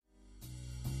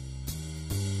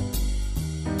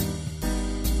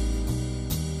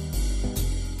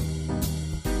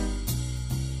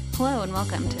Hello and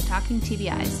welcome to Talking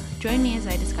TBIs. Join me as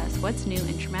I discuss what's new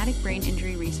in traumatic brain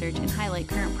injury research and highlight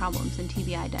current problems in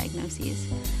TBI diagnoses.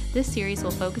 This series will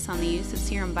focus on the use of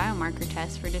serum biomarker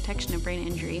tests for detection of brain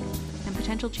injury and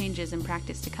potential changes in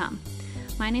practice to come.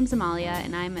 My name's Amalia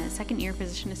and I'm a second-year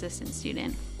physician assistant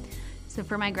student. So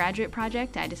for my graduate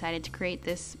project, I decided to create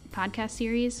this podcast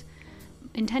series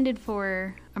intended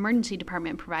for emergency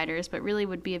department providers, but really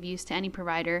would be of use to any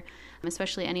provider,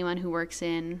 especially anyone who works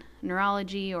in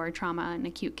neurology or trauma and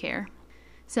acute care.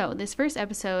 So this first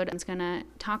episode is going to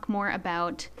talk more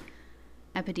about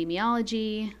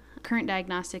epidemiology, current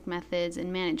diagnostic methods,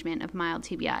 and management of mild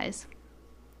TBIs.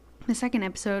 The second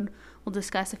episode will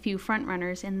discuss a few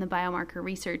frontrunners in the biomarker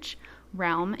research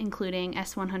realm, including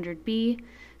S100B,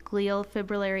 glial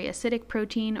fibrillary acidic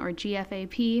protein, or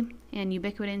GFAP, and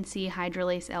ubiquitin C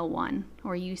hydrolase L1,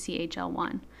 or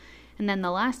UCHL1. And then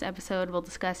the last episode will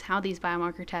discuss how these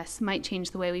biomarker tests might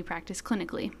change the way we practice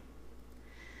clinically.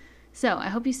 So I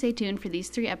hope you stay tuned for these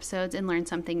 3 episodes and learn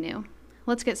something new.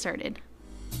 Let's get started.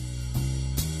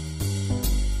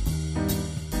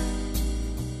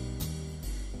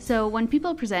 So when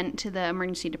people present to the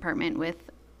emergency department with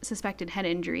suspected head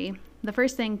injury, the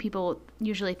first thing people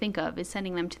usually think of is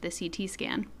sending them to the CT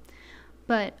scan.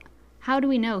 But how do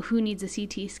we know who needs a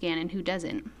CT scan and who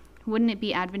doesn't? Wouldn't it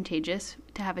be advantageous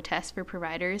to have a test for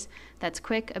providers that's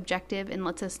quick, objective, and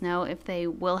lets us know if they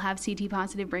will have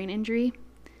CT-positive brain injury?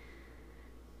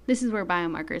 This is where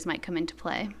biomarkers might come into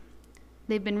play.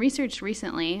 They've been researched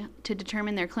recently to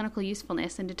determine their clinical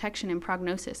usefulness in detection and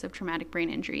prognosis of traumatic brain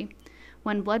injury.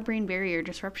 When blood-brain barrier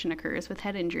disruption occurs with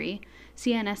head injury,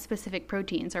 CNS-specific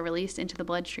proteins are released into the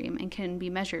bloodstream and can be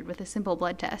measured with a simple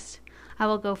blood test. I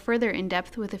will go further in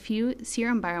depth with a few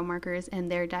serum biomarkers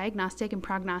and their diagnostic and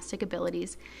prognostic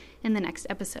abilities in the next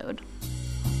episode.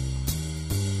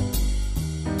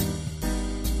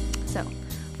 So,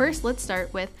 first, let's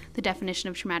start with the definition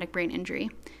of traumatic brain injury.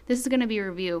 This is going to be a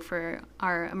review for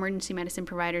our emergency medicine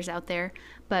providers out there,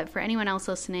 but for anyone else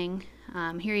listening,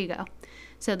 here you go.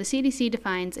 So the CDC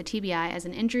defines a TBI as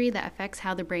an injury that affects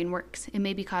how the brain works. It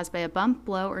may be caused by a bump,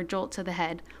 blow, or jolt to the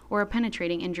head, or a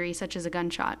penetrating injury such as a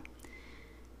gunshot.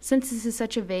 Since this is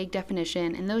such a vague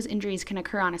definition and those injuries can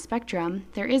occur on a spectrum,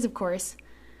 there is, of course,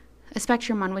 a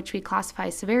spectrum on which we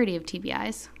classify severity of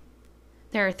TBIs.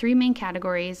 There are 3 main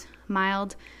categories: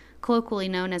 mild, colloquially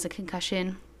known as a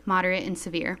concussion, moderate, and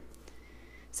severe.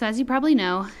 So as you probably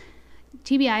know,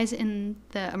 TBIs in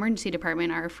the emergency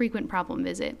department are a frequent problem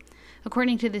visit.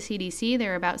 According to the CDC,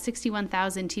 there are about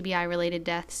 61,000 TBI-related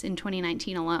deaths in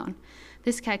 2019 alone.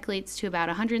 This calculates to about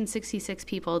 166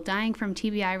 people dying from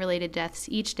TBI-related deaths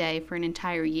each day for an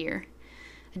entire year.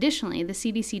 Additionally, the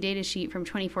CDC data sheet from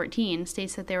 2014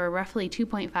 states that there were roughly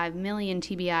 2.5 million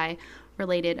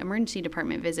TBI-related emergency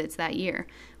department visits that year,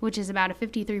 which is about a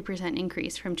 53%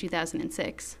 increase from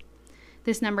 2006.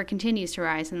 This number continues to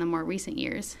rise in the more recent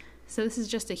years. So this is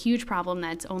just a huge problem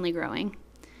that's only growing.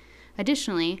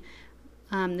 Additionally,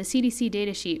 the CDC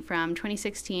data sheet from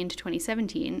 2016 to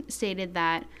 2017 stated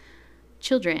that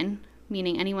children,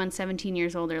 meaning anyone 17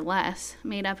 years old or less,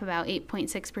 made up about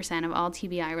 8.6% of all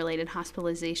TBI-related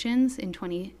hospitalizations in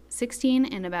 2016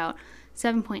 and about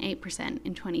 7.8%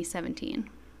 in 2017.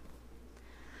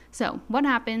 So, what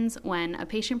happens when a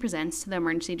patient presents to the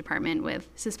emergency department with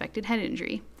suspected head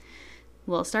injury?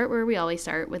 We'll start where we always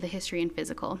start, with a history and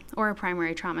physical, or a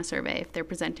primary trauma survey if they're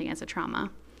presenting as a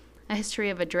trauma. A history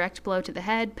of a direct blow to the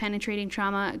head, penetrating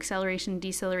trauma, acceleration,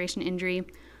 deceleration injury,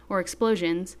 or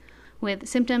explosions, with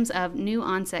symptoms of new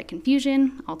onset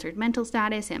confusion, altered mental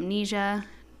status, amnesia,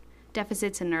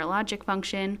 deficits in neurologic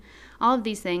function. All of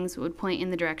these things would point in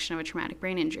the direction of a traumatic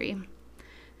brain injury.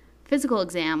 Physical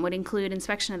exam would include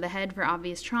inspection of the head for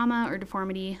obvious trauma or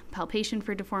deformity, palpation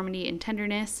for deformity and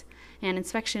tenderness, and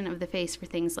inspection of the face for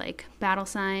things like battle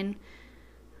sign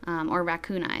or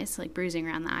raccoon eyes, like bruising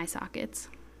around the eye sockets.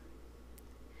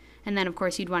 And then, of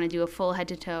course, you'd want to do a full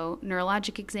head-to-toe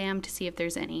neurologic exam to see if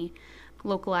there's any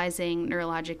localizing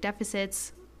neurologic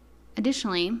deficits.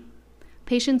 Additionally,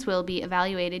 patients will be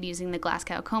evaluated using the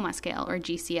Glasgow Coma Scale, or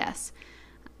GCS.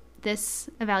 This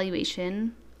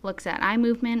evaluation looks at eye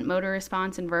movement, motor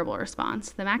response, and verbal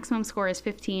response. The maximum score is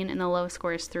 15 and the lowest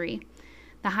score is 3.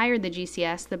 The higher the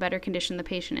GCS, the better condition the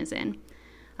patient is in.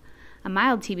 A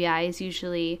mild TBI is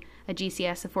usually a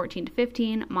GCS of 14 to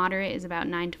 15, moderate is about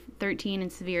 9 to 13,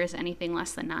 and severe is anything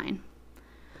less than 9.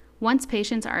 Once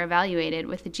patients are evaluated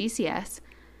with the GCS,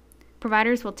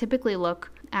 providers will typically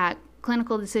look at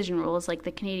clinical decision rules like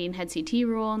the Canadian Head CT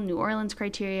rule, New Orleans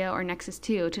criteria, or Nexus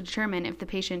 2 to determine if the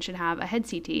patient should have a head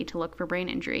CT to look for brain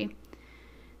injury.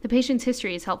 The patient's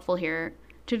history is helpful here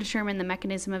to determine the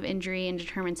mechanism of injury and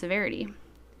determine severity.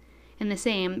 And the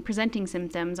same, presenting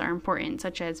symptoms are important,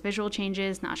 such as visual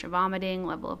changes, nausea, vomiting,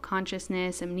 level of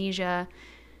consciousness, amnesia,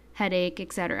 headache,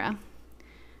 etc.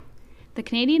 The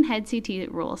Canadian Head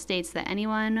CT rule states that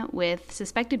anyone with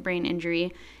suspected brain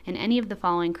injury and any of the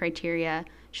following criteria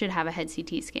should have a head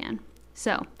CT scan.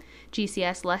 So,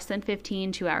 GCS less than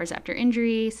 15, 2 hours after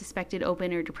injury, suspected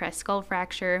open or depressed skull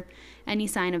fracture, any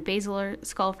sign of basilar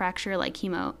skull fracture like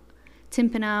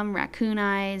hemotympanum, raccoon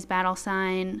eyes, battle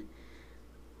sign,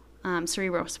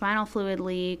 cerebrospinal fluid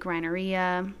leak,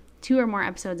 rhinorrhea, 2 or more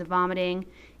episodes of vomiting,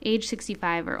 age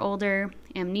 65 or older,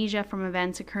 amnesia from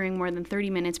events occurring more than 30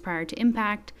 minutes prior to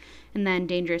impact, and then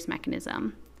dangerous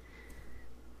mechanism.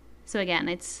 So again,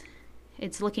 it's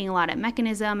looking a lot at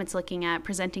mechanism, it's looking at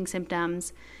presenting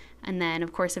symptoms, and then,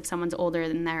 of course, if someone's older,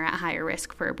 then they're at higher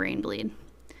risk for a brain bleed.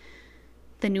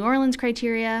 The New Orleans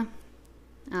criteria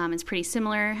is pretty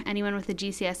similar. Anyone with a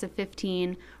GCS of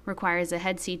 15 requires a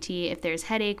head CT if there's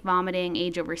headache, vomiting,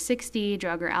 age over 60,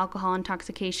 drug or alcohol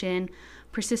intoxication,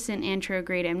 persistent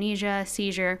anterograde amnesia,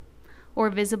 seizure, or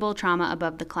visible trauma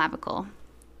above the clavicle.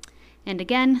 And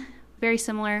again, very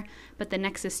similar, but the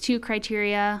Nexus 2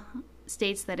 criteria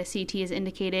states that a CT is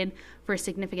indicated for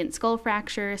significant skull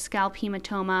fracture, scalp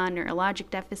hematoma, neurologic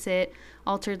deficit,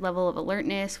 altered level of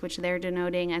alertness, which they're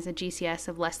denoting as a GCS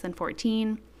of less than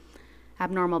 14,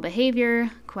 abnormal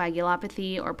behavior,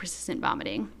 coagulopathy, or persistent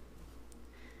vomiting.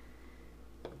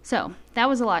 So that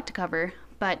was a lot to cover,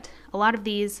 but a lot of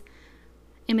these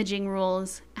imaging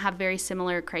rules have very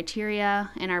similar criteria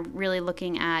and are really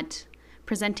looking at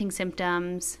presenting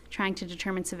symptoms, trying to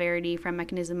determine severity from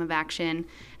mechanism of action,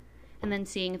 and then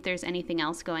seeing if there's anything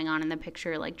else going on in the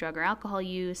picture like drug or alcohol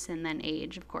use, and then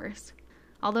age, of course.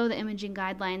 Although the imaging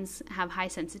guidelines have high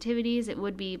sensitivities, it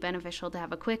would be beneficial to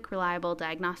have a quick, reliable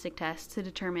diagnostic test to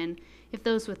determine if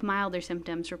those with milder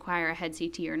symptoms require a head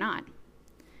CT or not.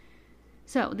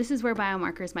 So this is where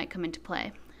biomarkers might come into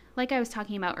play. Like I was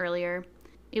talking about earlier,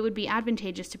 it would be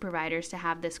advantageous to providers to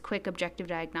have this quick objective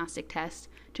diagnostic test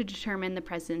to determine the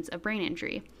presence of brain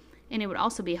injury, and it would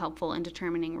also be helpful in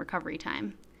determining recovery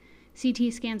time.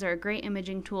 CT scans are a great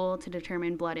imaging tool to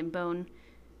determine blood and bone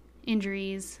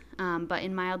injuries, but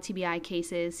in mild TBI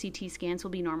cases, CT scans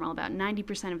will be normal about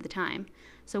 90% of the time.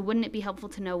 So wouldn't it be helpful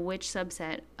to know which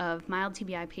subset of mild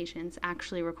TBI patients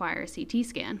actually require a CT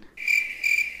scan?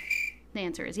 The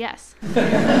answer is yes.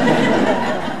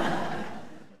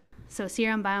 So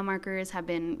serum biomarkers have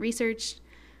been researched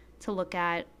to look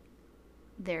at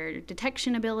their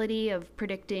detection ability of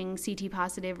predicting CT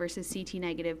positive versus CT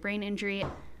negative brain injury,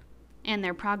 and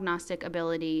their prognostic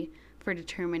ability for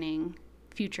determining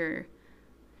future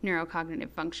neurocognitive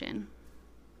function.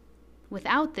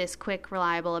 Without this quick,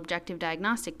 reliable, objective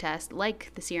diagnostic test,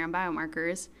 like the serum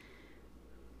biomarkers,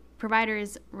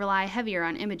 providers rely heavier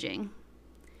on imaging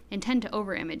and tend to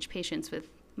over-image patients with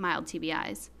mild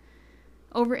TBIs.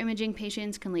 Over-imaging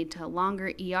patients can lead to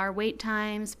longer ER wait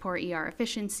times, poor ER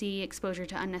efficiency, exposure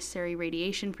to unnecessary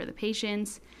radiation for the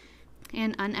patients,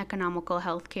 and uneconomical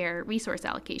healthcare resource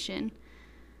allocation.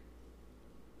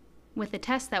 With a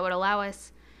test that would allow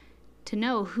us to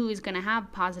know who is going to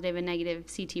have positive and negative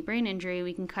CT brain injury,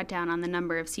 we can cut down on the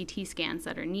number of CT scans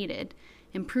that are needed,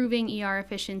 improving ER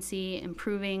efficiency,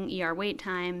 improving ER wait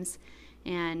times,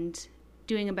 and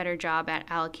doing a better job at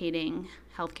allocating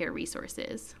healthcare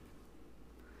resources.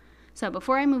 So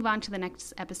before I move on to the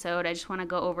next episode, I just want to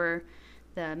go over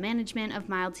the management of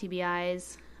mild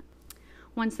TBIs.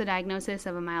 Once the diagnosis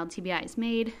of a mild TBI is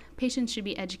made, patients should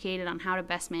be educated on how to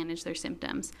best manage their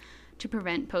symptoms to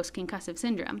prevent post-concussive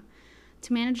syndrome.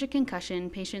 To manage a concussion,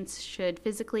 patients should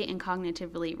physically and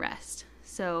cognitively rest,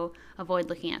 so avoid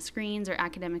looking at screens or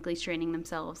academically straining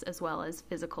themselves, as well as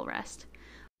physical rest,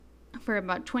 for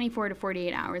about 24 to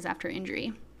 48 hours after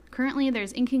injury. Currently,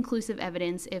 there's inconclusive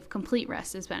evidence if complete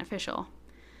rest is beneficial.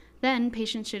 Then,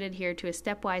 patients should adhere to a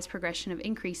stepwise progression of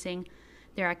increasing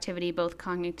their activity both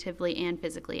cognitively and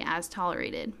physically as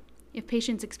tolerated. If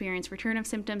patients experience return of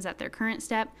symptoms at their current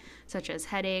step, such as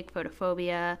headache,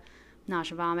 photophobia,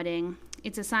 nausea, vomiting,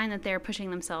 it's a sign that they're pushing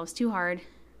themselves too hard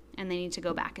and they need to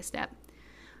go back a step.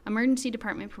 Emergency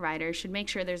department providers should make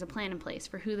sure there's a plan in place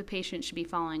for who the patient should be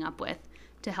following up with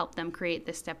to help them create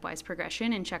this stepwise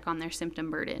progression and check on their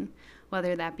symptom burden,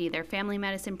 whether that be their family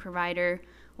medicine provider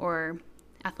or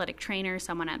athletic trainer,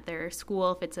 someone at their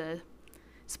school if it's a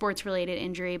sports-related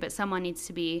injury, but someone needs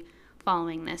to be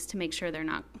following this to make sure they're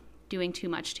not doing too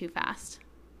much too fast.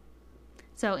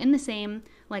 So in the same,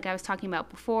 like I was talking about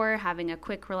before, having a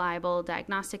quick, reliable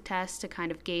diagnostic test to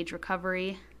kind of gauge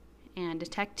recovery and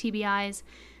detect TBIs,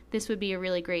 this would be a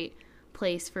really great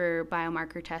place for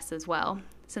biomarker tests as well.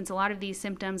 Since a lot of these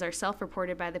symptoms are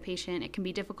self-reported by the patient, it can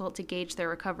be difficult to gauge their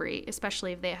recovery,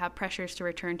 especially if they have pressures to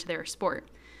return to their sport.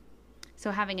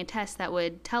 So having a test that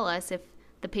would tell us if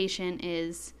the patient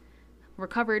is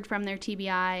recovered from their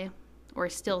TBI or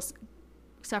still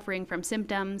suffering from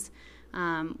symptoms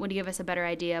would give us a better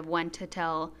idea of when to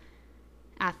tell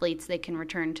athletes they can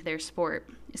return to their sport,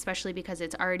 especially because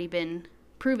it's already been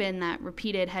proven that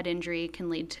repeated head injury can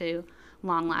lead to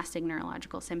long-lasting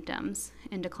neurological symptoms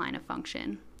and decline of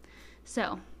function.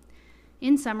 So,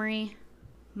 in summary,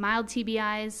 mild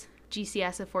TBIs,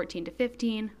 GCS of 14 to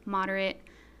 15, moderate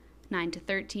 9 to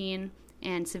 13,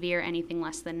 and severe anything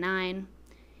less than 9.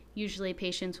 Usually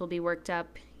patients will be worked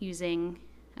up using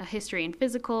a history and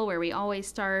physical, where we always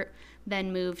start,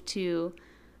 then move to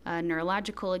a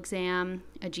neurological exam,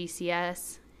 a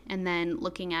GCS, and then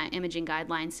looking at imaging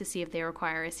guidelines to see if they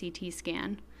require a CT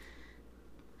scan.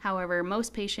 However,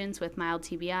 most patients with mild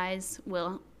TBIs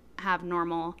will have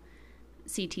normal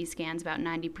CT scans about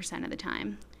 90% of the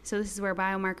time. So this is where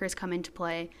biomarkers come into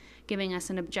play, giving us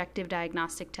an objective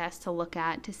diagnostic test to look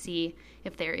at to see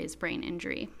if there is brain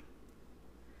injury.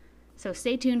 So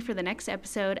stay tuned for the next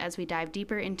episode as we dive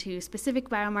deeper into specific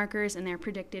biomarkers and their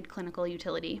predicted clinical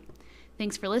utility.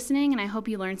 Thanks for listening, and I hope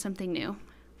you learned something new.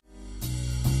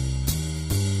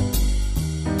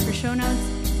 For show notes,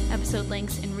 episode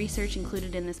links, and research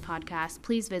included in this podcast,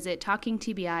 please visit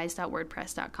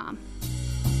talkingtbis.wordpress.com.